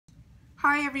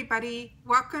Hi everybody,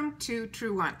 welcome to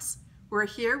True Wants. We're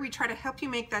here, we try to help you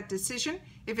make that decision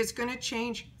if it's going to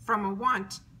change from a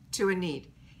want to a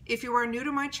need. If you are new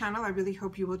to my channel, I really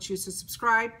hope you will choose to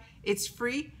subscribe. It's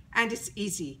free and it's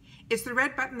easy. It's the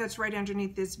red button that's right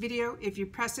underneath this video. If you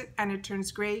press it and it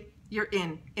turns gray, you're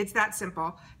in. It's that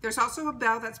simple. There's also a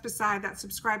bell that's beside that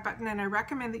subscribe button, and I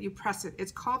recommend that you press it.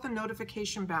 It's called the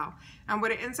notification bell. And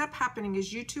what it ends up happening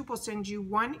is YouTube will send you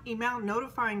one email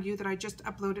notifying you that I just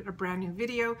uploaded a brand new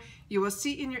video. You will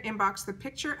see in your inbox the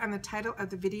picture and the title of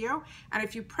the video. And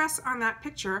if you press on that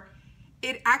picture,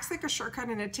 it acts like a shortcut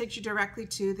and it takes you directly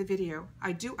to the video.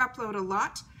 I do upload a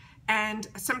lot, and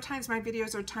sometimes my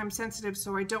videos are time sensitive,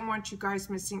 so I don't want you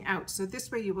guys missing out. So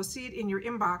this way you will see it in your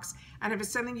inbox, and if it's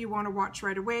something you want to watch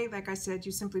right away, like I said,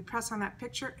 you simply press on that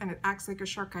picture and it acts like a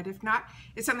shortcut. If not,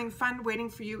 it's something fun waiting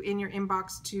for you in your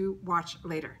inbox to watch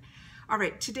later. All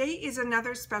right, today is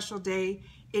another special day.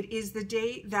 It is the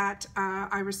day that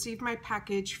I received my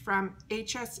package from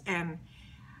HSN.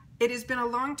 It has been a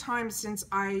long time since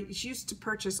I used to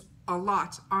purchase a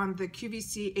lot on the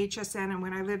QVC, HSN, and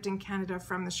when I lived in Canada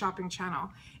from the shopping channel.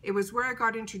 It was where I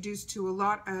got introduced to a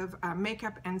lot of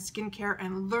makeup and skincare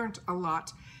and learned a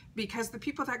lot, because the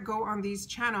people that go on these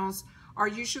channels are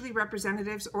usually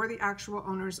representatives or the actual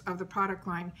owners of the product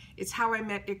line. It's how I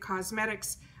met IT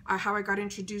Cosmetics, how I got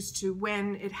introduced to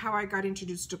how I got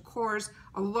introduced to Kors,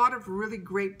 a lot of really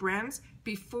great brands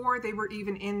before they were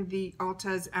even in the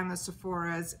ULTAs and the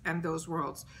Sephoras and those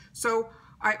worlds. So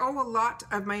I owe a lot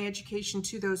of my education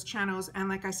to those channels, and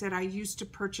like I said, I used to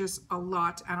purchase a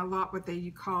lot, and a lot what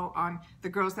you call on the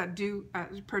girls that do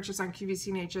purchase on QVC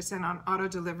and HSN on auto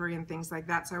delivery and things like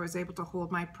that, so I was able to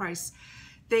hold my price.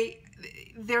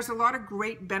 There's a lot of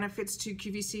great benefits to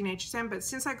QVC and HSN, but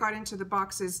since I got into the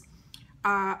boxes,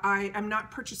 I am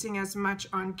not purchasing as much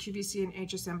on QVC and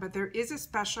HSN, but there is a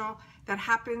special that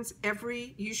happens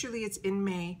usually it's in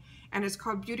May, and it's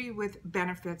called Beauty with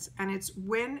Benefits, and it's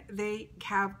when they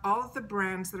have all of the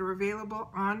brands that are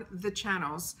available on the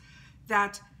channels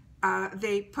that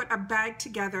they put a bag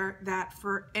together that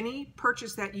for any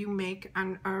purchase that you make,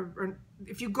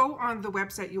 if you go on the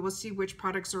website, you will see which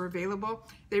products are available.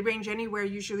 They range anywhere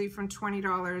usually from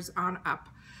 $20 on up.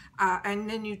 And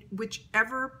then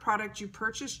whichever product you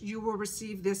purchase, you will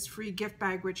receive this free gift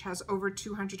bag, which has over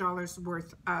 $200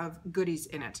 worth of goodies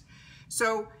in it.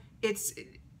 So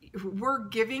we're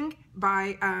giving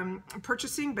by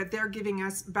purchasing, but they're giving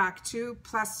us back too.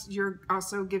 Plus, you're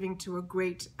also giving to a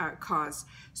great cause.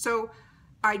 So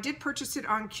I did purchase it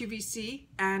on QVC,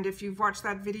 and if you've watched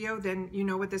that video, then you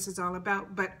know what this is all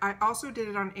about. But I also did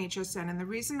it on HSN, and the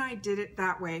reason I did it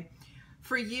that way,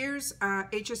 for years,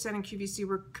 HSN and QVC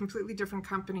were completely different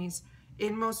companies.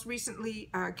 Most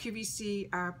recently,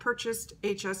 QVC purchased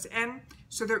HSN,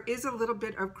 so there is a little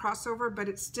bit of crossover, but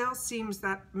it still seems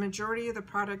that majority of the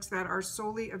products that are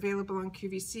solely available on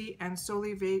QVC and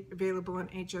solely available on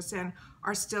HSN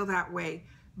are still that way.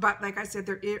 But like I said,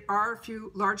 there are a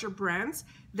few larger brands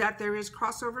that there is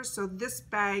crossover, so this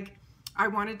bag, I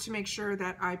wanted to make sure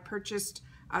that I purchased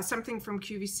something from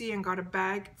QVC and got a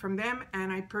bag from them,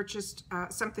 and I purchased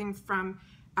something from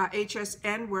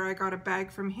HSN where I got a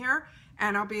bag from here,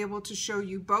 and I'll be able to show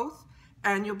you both,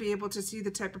 and you'll be able to see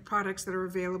the type of products that are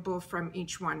available from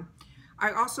each one.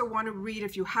 I also want to read,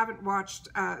 if you haven't watched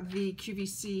the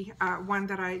QVC one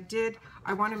that I did,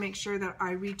 I want to make sure that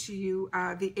I read to you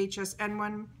the HSN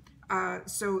one,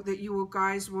 so that you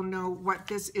guys will know what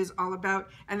this is all about,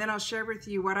 and then I'll share with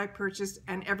you what I purchased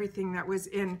and everything that was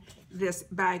in this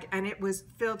bag, and it was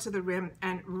filled to the rim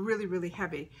and really, really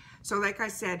heavy. So like I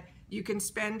said, you can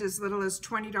spend as little as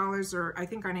 $20, or I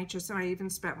think on HSN I even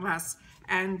spent less,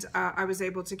 and I was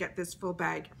able to get this full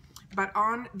bag. But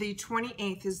on the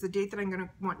 28th is the date that I'm going to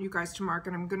want you guys to mark,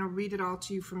 and I'm going to read it all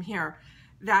to you from here,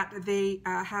 that they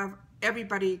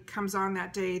everybody comes on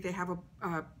that day. They have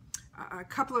a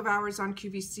couple of hours on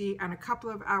QVC and a couple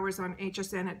of hours on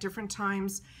HSN at different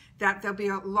times, that there'll be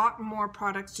a lot more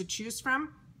products to choose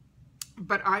from.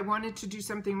 But I wanted to do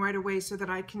something right away so that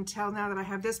I can tell, now that I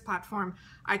have this platform,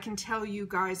 I can tell you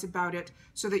guys about it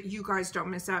so that you guys don't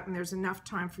miss out, and there's enough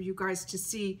time for you guys to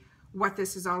see what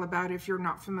this is all about if you're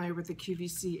not familiar with the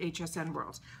QVC HSN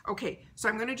world. Okay, so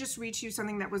I'm going to just read to you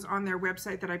something that was on their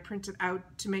website that I printed out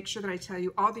to make sure that I tell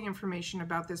you all the information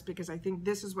about this, because I think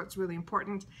this is what's really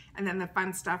important, and then the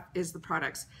fun stuff is the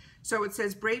products. So it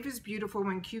says, brave is beautiful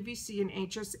when QVC and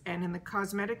HSN and the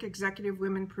cosmetic executive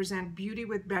women present beauty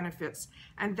with benefits.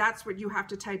 And that's what you have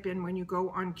to type in when you go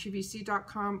on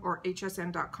QVC.com or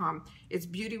HSN.com. It's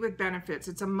beauty with benefits.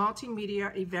 It's a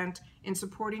multimedia event in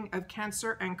supporting of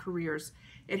cancer and careers.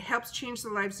 It helps change the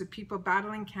lives of people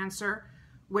battling cancer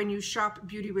when you shop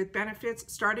Beauty with Benefits,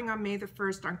 starting on May the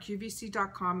 1st on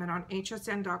QVC.com and on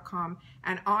HSN.com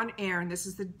and on air, and this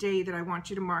is the day that I want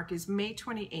you to mark, is May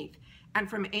 28th. And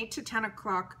from 8 to 10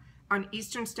 o'clock on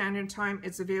Eastern Standard Time,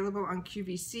 it's available on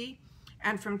QVC,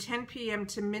 and from 10 p.m.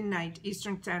 to midnight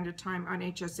Eastern Standard Time on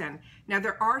HSN. Now,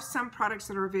 there are some products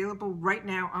that are available right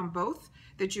now on both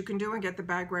that you can do and get the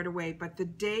bag right away, but the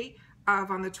day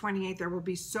of, on the 28th, there will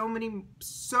be so many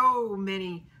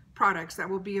products that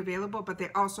will be available, but they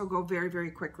also go very, very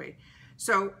quickly.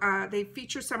 So they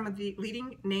feature some of the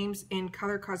leading names in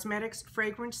color cosmetics,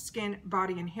 fragrance, skin,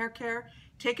 body, and hair care.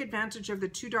 Take advantage of the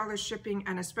 $2 shipping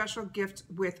and a special gift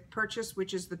with purchase,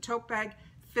 which is the tote bag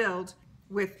filled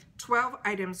with 12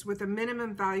 items with a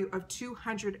minimum value of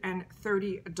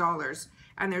 $230,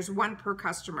 and there's one per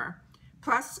customer.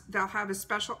 Plus, they'll have a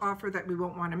special offer that we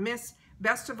won't want to miss.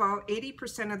 Best of all,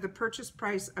 80% of the purchase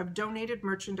price of donated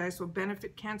merchandise will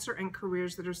benefit cancer and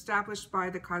careers that are established by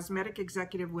the Cosmetic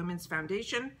Executive Women's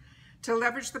Foundation to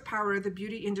leverage the power of the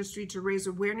beauty industry to raise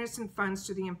awareness and funds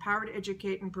to the empowered,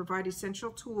 educate, and provide essential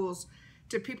tools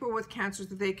to people with cancer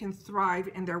so they can thrive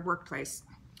in their workplace.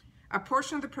 A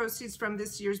portion of the proceeds from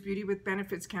this year's Beauty with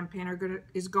Benefits campaign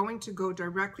is going to go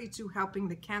directly to helping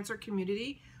the cancer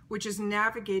community, which has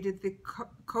navigated the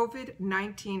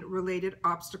COVID-19 related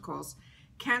obstacles.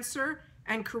 Cancer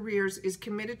and Careers is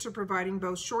committed to providing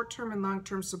both short-term and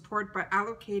long-term support by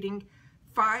allocating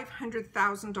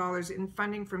 $500,000 in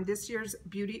funding from this year's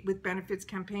Beauty with Benefits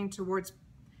campaign towards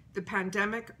the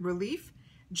pandemic relief,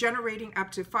 generating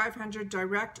up to 500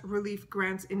 direct relief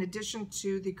grants in addition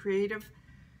to the creation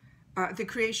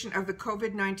of the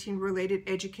COVID-19 related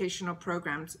educational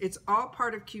programs. It's all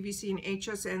part of QVC and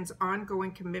HSN's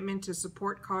ongoing commitment to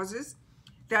support causes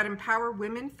that empower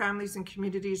women, families, and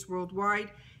communities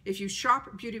worldwide. If you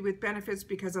shop Beauty with Benefits,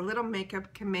 because a little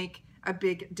makeup can make a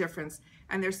big difference.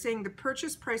 And they're saying the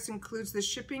purchase price includes the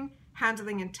shipping,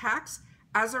 handling, and tax.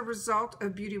 As a result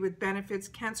of Beauty with Benefits,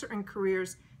 Cancer and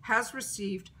Careers has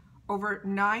received over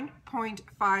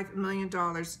 $9.5 million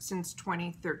since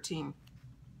 2013.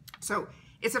 So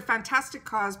it's a fantastic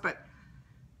cause, but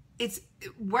it's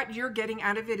what you're getting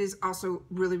out of it is also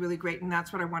really, really great, and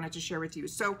that's what I wanted to share with you.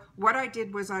 So what I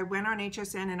did was I went on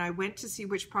HSN and I went to see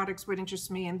which products would interest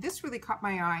me, and this really caught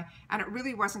my eye, and it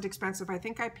really wasn't expensive. I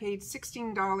think I paid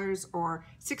 $16 or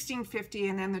 $16.50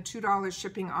 and then the $2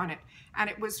 shipping on it. And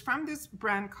it was from this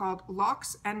brand called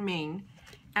Locks and Mane,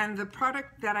 and the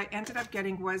product that I ended up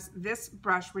getting was this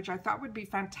brush, which I thought would be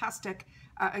fantastic,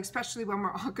 especially when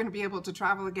we're all going to be able to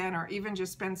travel again or even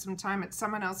just spend some time at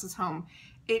someone else's home.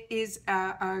 It is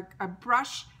a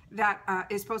brush that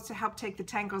is supposed to help take the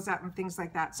tangles out and things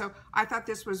like that. So I thought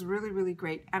this was really, really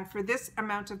great. And for this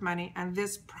amount of money and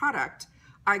this product,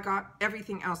 I got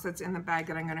everything else that's in the bag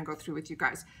that I'm going to go through with you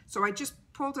guys. So I just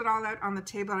pulled it all out on the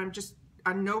table, and I'm just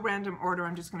on no random order.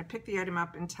 I'm just going to pick the item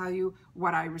up and tell you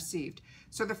what I received.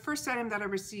 So the first item that I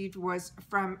received was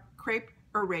from Crepe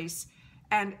Erase.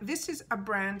 And this is a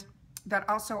brand that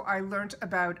also I learned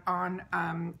about on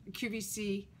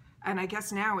QVC, and I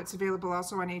guess now it's available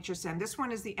also on HSN. This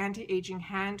one is the anti-aging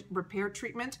hand repair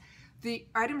treatment. The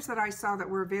items that I saw that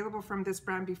were available from this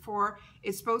brand before,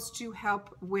 it's supposed to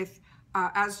help with,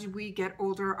 as we get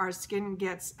older, our skin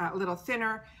gets a little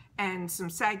thinner and some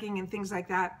sagging and things like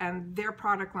that, and their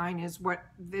product line is what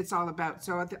it's all about.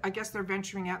 So I guess they're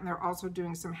venturing out and they're also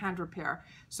doing some hand repair.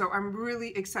 So I'm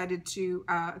really excited to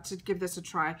give this a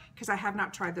try because I have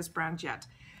not tried this brand yet.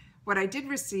 What I did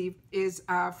receive is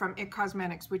from IT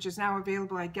Cosmetics, which is now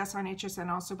available, I guess, on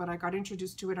HSN also, but I got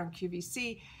introduced to it on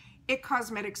QVC. IT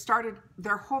Cosmetics started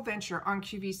their whole venture on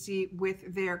QVC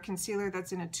with their concealer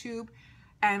that's in a tube.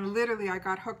 And literally, I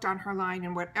got hooked on her line,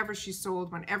 and whatever she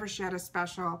sold, whenever she had a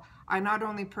special, I not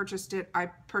only purchased it,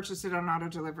 I purchased it on auto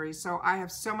delivery. So I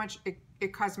have so much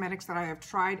IT Cosmetics that I have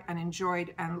tried and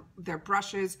enjoyed, and their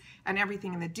brushes and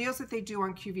everything. And the deals that they do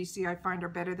on QVC, I find are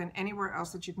better than anywhere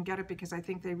else that you can get it, because I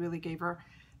think they really gave her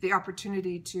the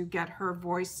opportunity to get her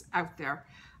voice out there.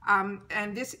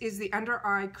 And this is the under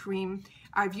eye cream.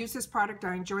 I've used this product.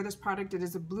 I enjoy this product. It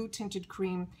is a blue tinted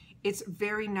cream. It's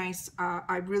very nice.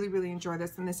 I really, really enjoy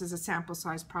this, and this is a sample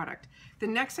size product. The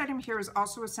next item here is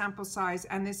also a sample size,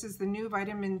 and this is the new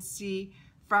vitamin C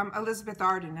from Elizabeth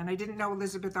Arden. And I didn't know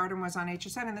Elizabeth Arden was on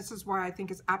HSN, and this is why I think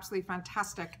it's absolutely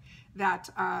fantastic that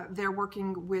they're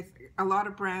working with a lot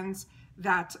of brands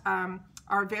that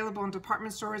are available in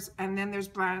department stores, and then there's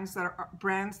brands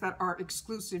that are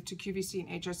exclusive to QVC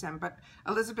and HSN. But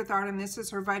Elizabeth Arden, this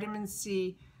is her vitamin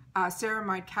C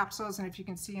ceramide capsules, and if you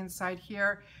can see inside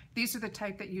here, these are the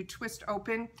type that you twist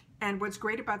open. And what's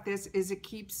great about this is it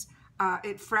keeps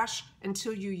it fresh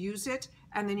until you use it,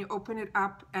 and then you open it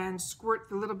up and squirt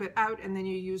the little bit out, and then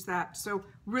you use that. So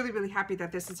really, really happy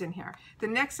that this is in here. The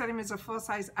next item is a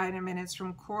full-size item, and it's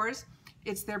from Kors.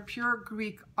 It's their Pure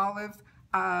Greek Olive.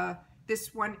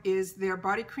 This one is their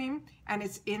body cream, and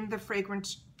it's in the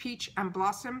fragrance Peach and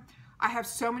Blossom. I have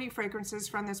so many fragrances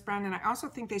from this brand, and I also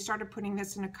think they started putting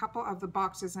this in a couple of the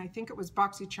boxes, and I think it was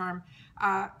BoxyCharm,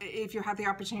 if you had the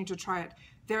opportunity to try it.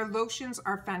 Their lotions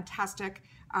are fantastic.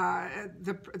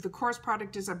 The Kors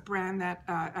product is a brand that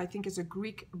I think is a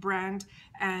Greek brand,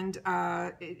 and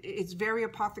it's very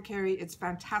apothecary. It's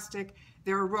fantastic.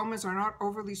 Their aromas are not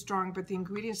overly strong, but the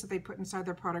ingredients that they put inside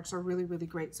their products are really, really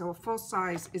great. So a full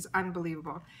size is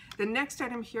unbelievable. The next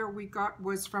item here we got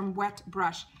was from Wet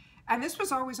Brush. And this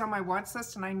was always on my wants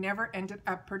list, and I never ended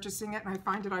up purchasing it. And I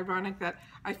find it ironic that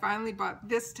I finally bought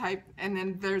this type, and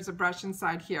then there's a brush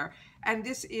inside here. And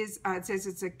this is, it says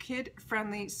it's a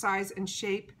kid-friendly size and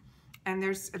shape. And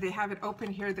they have it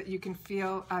open here that you can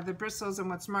feel the bristles,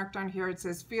 and what's marked on here, it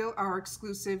says, feel our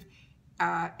exclusive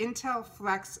Intel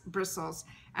Flex bristles,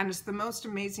 and it's the most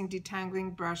amazing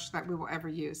detangling brush that we will ever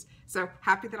use. So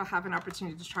happy that I'll have an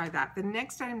opportunity to try that. The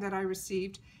next item that I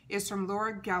received is from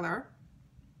Laura Geller,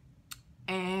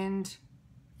 and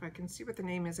if I can see what the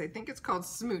name is, I think it's called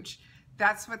Smooch.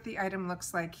 That's what the item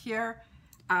looks like here.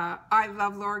 I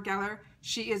love Laura Geller.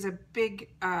 She is a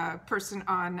big person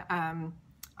on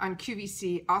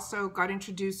QVC. Also got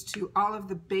introduced to all of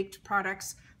the baked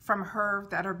products from her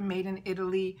that are made in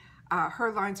Italy.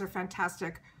 Her lines are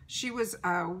fantastic. She was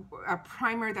a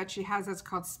primer that she has that's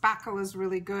called Spackle is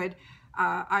really good.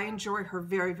 I enjoy her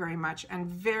very, very much, and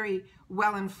very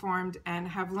well informed, and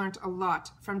have learned a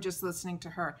lot from just listening to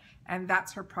her. And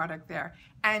that's her product there.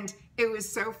 And it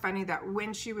was so funny that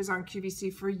when she was on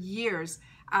QVC for years,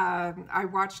 I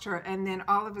watched her, and then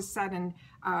all of a sudden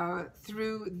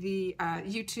through the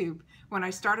YouTube, when I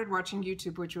started watching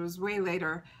YouTube, which was way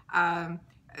later,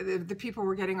 the people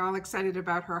were getting all excited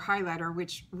about her highlighter,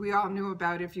 which we all knew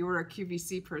about if you were a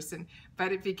QVC person,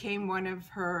 but it became one of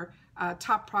her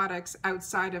top products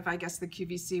outside of, I guess, the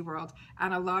QVC world,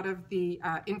 and a lot of the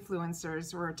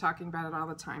influencers were talking about it all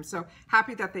the time. So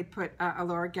happy that they put a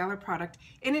Laura Geller product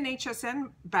in an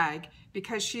HSN bag,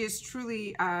 because she is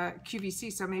truly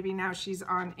QVC, so maybe now she's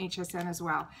on HSN as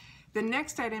well. The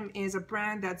next item is a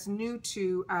brand that's new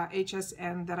to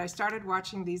HSN that I started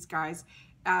watching these guys.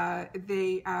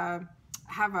 They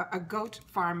have a goat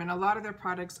farm, and a lot of their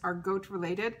products are goat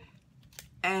related,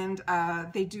 and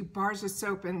they do bars of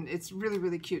soap, and it's really,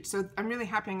 really cute. So I'm really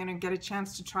happy I'm going to get a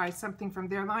chance to try something from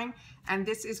their line, and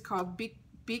this is called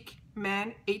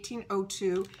Beekman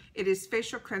 1802. It is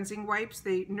facial cleansing wipes.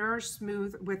 They nourish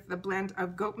smooth with the blend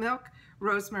of goat milk,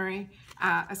 rosemary,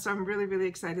 so I'm really, really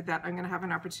excited that I'm going to have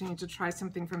an opportunity to try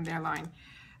something from their line.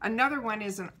 Another one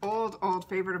is an old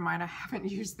favorite of mine. I haven't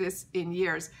used this in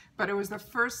years, but it was the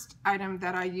first item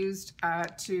that I used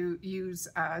to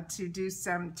do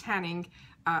some tanning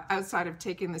outside of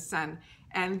taking the sun.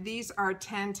 And these are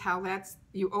tan towelettes.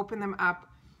 You open them up,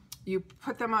 you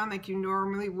put them on like you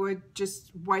normally would,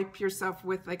 just wipe yourself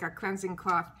with like a cleansing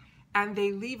cloth, and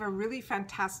they leave a really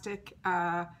fantastic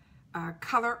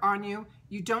color on you.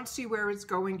 You don't see where it's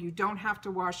going. You don't have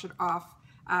to wash it off.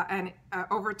 And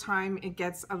over time it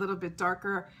gets a little bit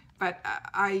darker, but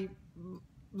I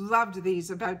loved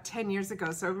these about 10 years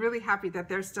ago, so really happy that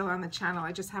they're still on the channel.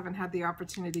 I just haven't had the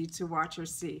opportunity to watch or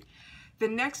see. The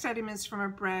next item is from a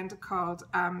brand called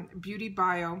Beauty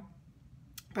Bio,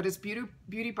 but it's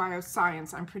Beauty Bio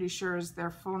Science, I'm pretty sure is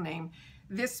their full name.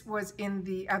 This was in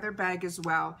the other bag as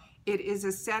well. It is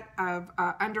a set of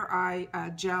under eye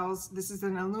gels. This is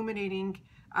an illuminating,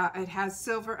 it has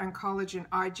silver and collagen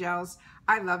eye gels.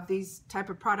 I love these type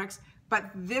of products, but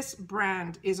this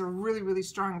brand is a really, really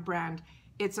strong brand.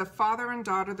 It's a father and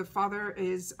daughter. The father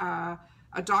is a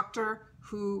doctor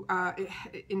who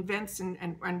invents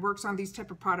and works on these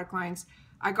type of product lines.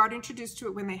 I got introduced to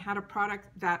it when they had a product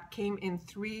that came in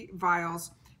 3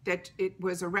 vials, that it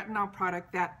was a retinol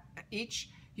product that each,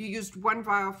 you used 1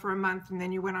 vial for a month, and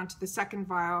then you went on to the second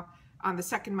vial on the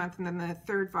second month, and then the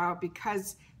third vial,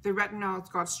 because the retinol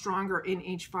got stronger in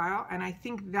each vial. And I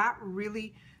think that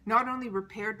really not only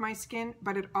repaired my skin,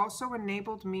 but it also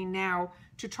enabled me now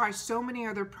to try so many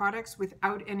other products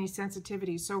without any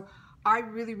sensitivity. So I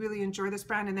really, really enjoy this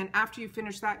brand. And then after you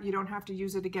finish that, you don't have to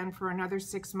use it again for another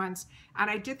 6 months. And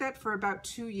I did that for about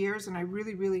 2 years, and I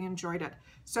really, really enjoyed it.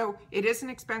 So it is an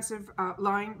expensive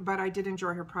line, but I did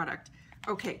enjoy her product.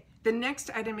 Okay, the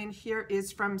next item in here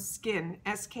is from Skin,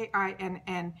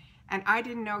 S-K-I-N-N. And I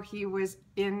didn't know he was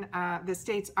in the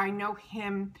States. I know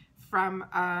him from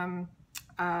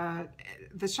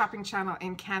the shopping channel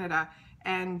in Canada,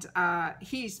 and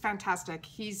he's fantastic.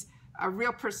 He's a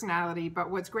real personality.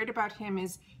 But what's great about him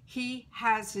is he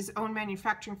has his own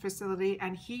manufacturing facility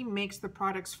and he makes the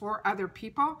products for other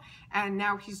people. And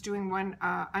now he's doing one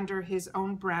under his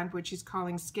own brand, which he's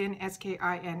calling Skin,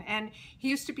 S-K-I-N-N. He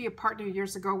used to be a partner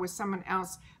years ago with someone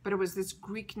else, but it was this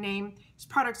Greek name. His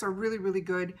products are really, really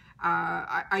good.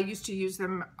 I used to use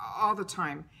them all the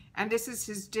time. And this is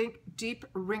his deep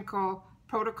wrinkle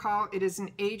protocol. It is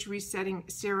an age resetting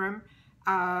serum.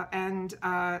 And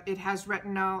it has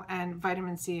retinol and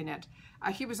vitamin C in it.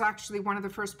 He was actually one of the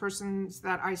first persons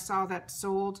that I saw that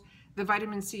sold the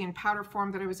vitamin C in powder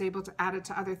form, that I was able to add it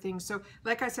to other things. So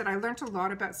like I said, I learned a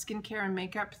lot about skincare and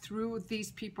makeup through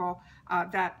these people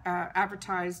that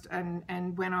advertised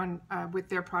and went on with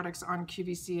their products on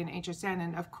QVC and HSN,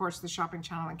 and of course the shopping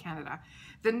channel in Canada.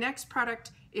 The next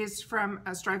product is from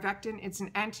Strivectin. It's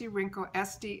an anti-wrinkle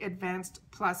SD Advanced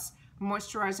Plus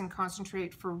moisturizing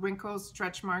concentrate for wrinkles,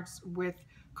 stretch marks with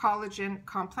collagen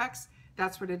complex.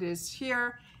 That's what it is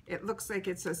here. It looks like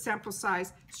it's a sample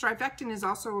size. Strivectin is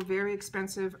also a very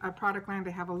expensive product line. They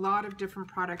have a lot of different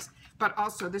products, but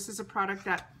also this is a product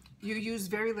that you use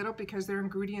very little because their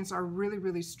ingredients are really,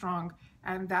 really strong.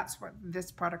 And that's what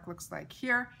this product looks like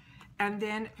here. And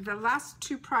then the last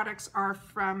two products are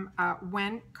from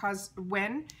Wen,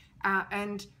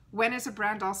 and Wen is a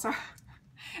brand also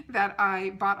that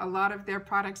I bought a lot of their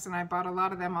products, and I bought a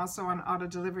lot of them also on auto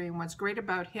delivery. And what's great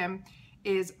about him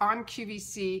is on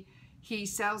QVC, he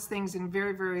sells things in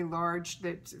very, very large,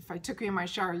 that if I took you in my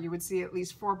shower, you would see at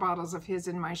least 4 bottles of his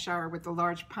in my shower with the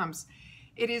large pumps.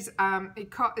 It is,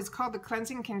 it's called the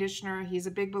cleansing conditioner. He's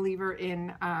a big believer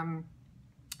in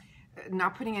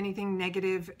not putting anything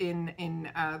negative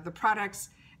in the products,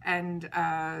 and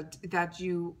that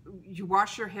you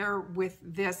wash your hair with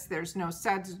this. There's no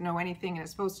suds, no anything, and it's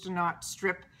supposed to not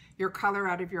strip your color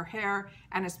out of your hair,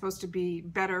 and it's supposed to be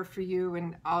better for you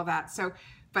and all that. So,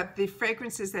 but the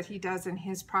fragrances that he does in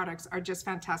his products are just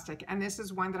fantastic. And this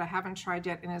is one that I haven't tried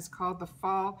yet, and it's called the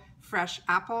Fall Fresh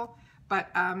Apple. But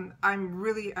I'm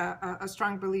really a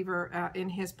strong believer in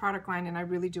his product line, and I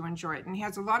really do enjoy it. And he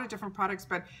has a lot of different products,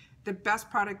 but the best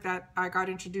product that I got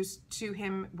introduced to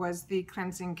him was the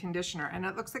cleansing conditioner. And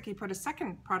it looks like he put a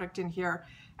second product in here,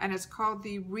 and it's called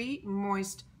the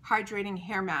Re-Moist Hydrating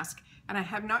Hair Mask. And I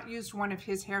have not used one of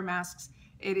his hair masks.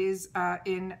 It is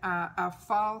in a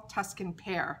fall Tuscan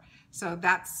pear. So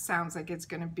that sounds like it's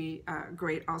gonna be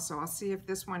great also. I'll see if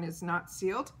this one is not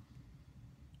sealed.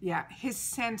 Yeah, his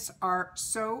scents are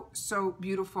so, so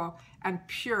beautiful and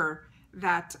pure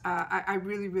that I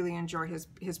really, really enjoy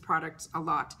his products a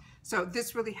lot. So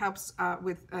this really helps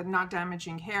with not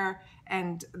damaging hair,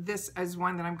 and this is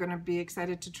one that I'm going to be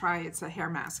excited to try. It's a hair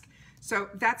mask. So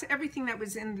that's everything that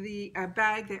was in the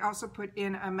bag. They also put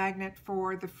in a magnet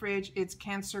for the fridge. It's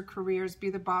Cancer Careers,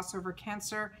 Be the Boss Over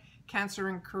Cancer,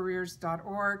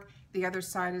 cancerandcareers.org. The other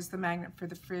side is the magnet for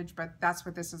the fridge, but that's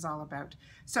what this is all about.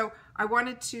 So I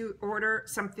wanted to order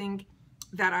something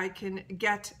that I can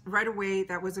get right away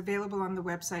that was available on the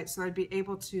website, so I'd be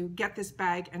able to get this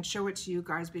bag and show it to you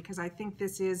guys, because I think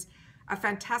this is a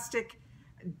fantastic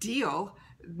deal,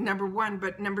 number one,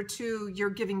 but number two, you're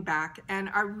giving back. And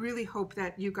I really hope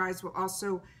that you guys will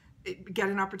also get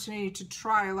an opportunity to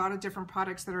try a lot of different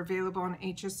products that are available on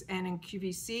HSN and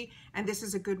QVC, and this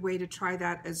is a good way to try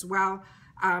that as well.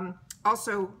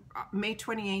 Also, May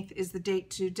 28th is the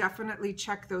date to definitely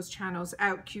check those channels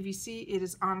out. QVC, it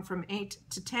is on from 8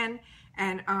 to 10,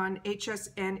 and on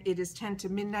HSN, it is 10 to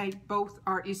midnight. Both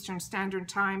are Eastern Standard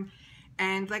Time.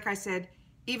 And like I said,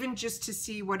 even just to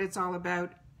see what it's all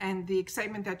about and the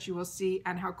excitement that you will see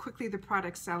and how quickly the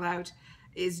products sell out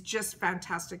is just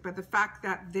fantastic. But the fact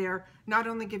that they're not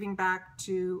only giving back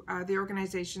to the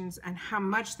organizations and how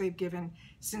much they've given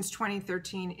since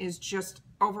 2013 is just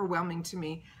overwhelming to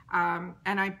me. And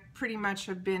I pretty much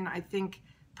have been, I think,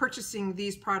 purchasing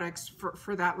these products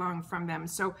for that long from them.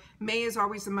 So May is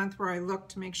always the month where I look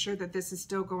to make sure that this is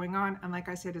still going on. And like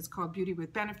I said, it's called Beauty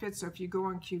with Benefits. So if you go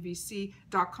on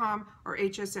QVC.com or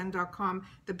HSN.com,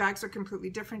 the bags are completely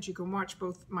different. You can watch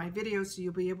both my videos, so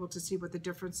you'll be able to see what the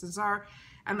differences are.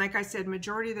 And like I said,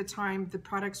 majority of the time, the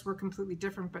products were completely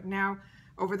different. But now,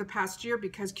 over the past year,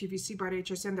 because QVC bought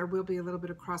HSN, there will be a little bit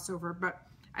of crossover. But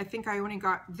I think I only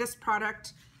got this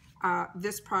product,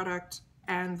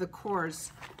 and the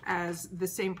cores as the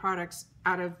same products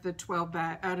out of the 12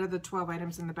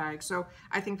 items in the bag. So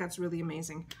I think that's really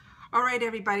amazing. All right,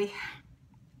 everybody.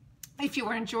 If you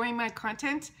are enjoying my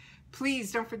content,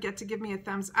 please don't forget to give me a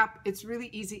thumbs up. It's really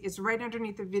easy. It's right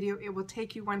underneath the video. It will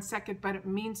take you 1 second, but it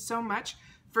means so much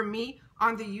for me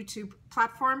on the YouTube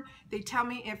platform. They tell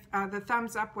me if the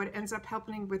thumbs up, what ends up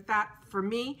helping with that for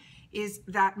me is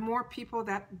that more people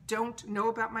that don't know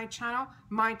about my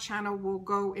channel will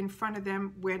go in front of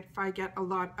them if I get a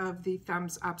lot of the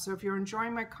thumbs up. So if you're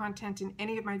enjoying my content in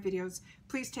any of my videos,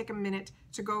 please take a minute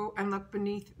to go and look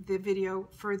beneath the video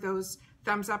for those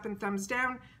thumbs up and thumbs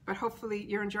down, but hopefully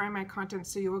you're enjoying my content,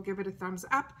 so you will give it a thumbs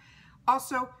up.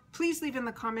 Also, please leave in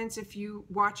the comments if you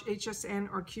watch HSN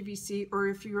or QVC, or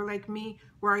if you're like me,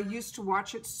 where I used to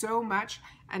watch it so much,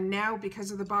 and now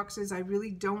because of the boxes, I really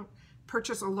don't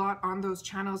purchase a lot on those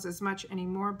channels as much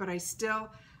anymore, but I still,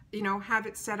 you know, have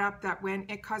it set up that when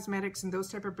IT Cosmetics and those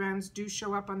type of brands do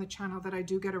show up on the channel, that I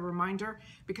do get a reminder,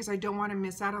 because I don't want to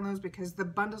miss out on those, because the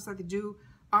bundles that they do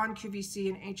on QVC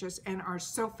and HSN are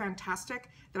so fantastic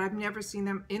that I've never seen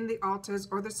them in the ULTAs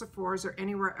or the Sephoras or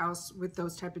anywhere else with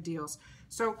those type of deals.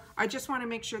 So I just want to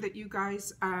make sure that you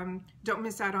guys don't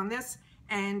miss out on this,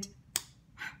 and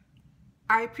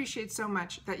I appreciate so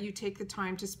much that you take the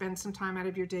time to spend some time out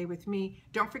of your day with me.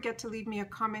 Don't forget to leave me a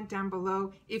comment down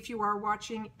below if you are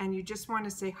watching and you just want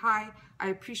to say hi. I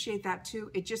appreciate that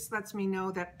too. It just lets me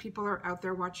know that people are out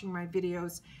there watching my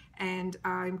videos, and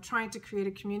I'm trying to create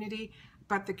a community,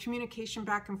 but the communication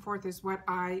back and forth is what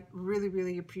I really,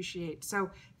 really appreciate.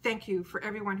 So thank you for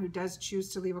everyone who does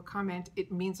choose to leave a comment.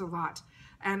 It means a lot,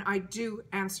 and I do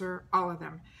answer all of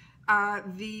them.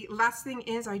 The last thing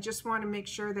is, I just want to make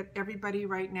sure that everybody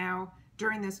right now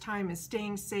during this time is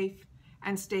staying safe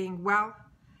and staying well.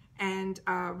 And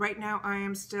right now I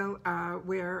am still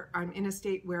where I'm in a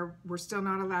state where we're still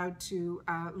not allowed to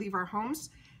leave our homes.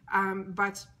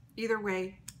 But either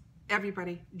way,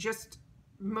 everybody, just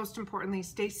most importantly,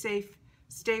 stay safe,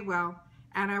 stay well,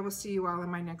 and I will see you all in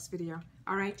my next video.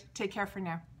 All right, take care for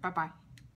now. Bye-bye.